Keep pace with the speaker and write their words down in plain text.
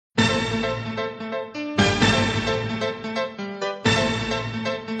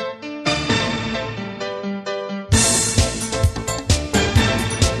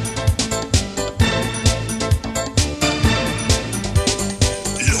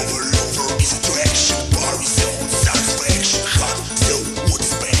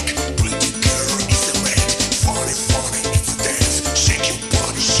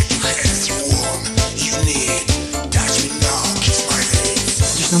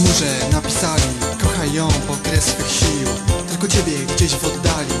Na murze napisali: kochaj ją, bo kres swych sił. Tylko ciebie gdzieś w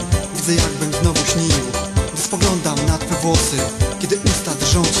oddali widzę, jakbym znowu śnił. Gdy spoglądam na twe włosy, kiedy usta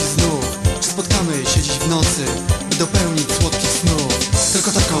drżą ci znów. Czy spotkamy się dziś w nocy, by dopełnić słodkich snów?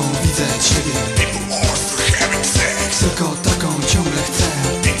 Tylko taką widzę ciebie, tylko taką ciągle chcę.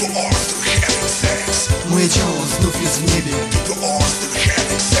 Moje ciało znów jest w niebie,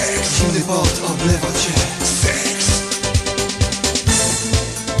 zimny pot oblewa cię.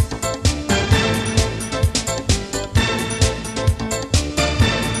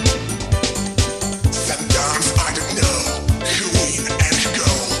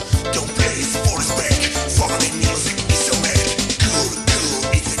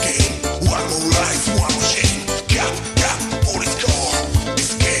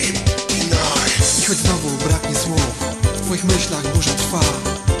 Choć znowu braknie słów, w twoich myślach burza trwa.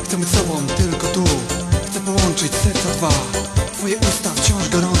 Chcę być sobą tylko tu, chcę połączyć serca dwa. Twoje usta wciąż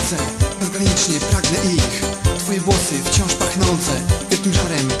gorące, bezgranicznie pragnę ich. Twoje włosy wciąż pachnące wielkim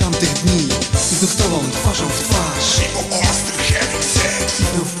żarem tamtych dni. I znów z tobą twarzą w twarz, i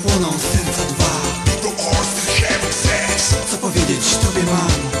znów płoną serca dwa. Co powiedzieć tobie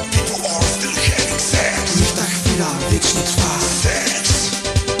mam, niech ta chwila wiecznie trwa.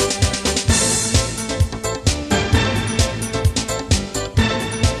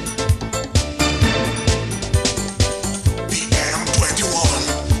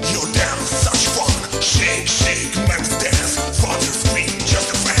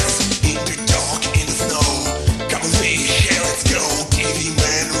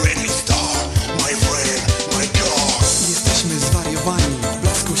 W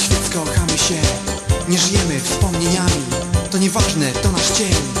blasku świec kochamy się, nie żyjemy wspomnieniami. To nieważne, to nasz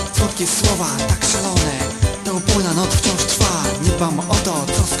cień. Słodkie słowa tak szalone, ta upólna noc wciąż trwa. Nie dbam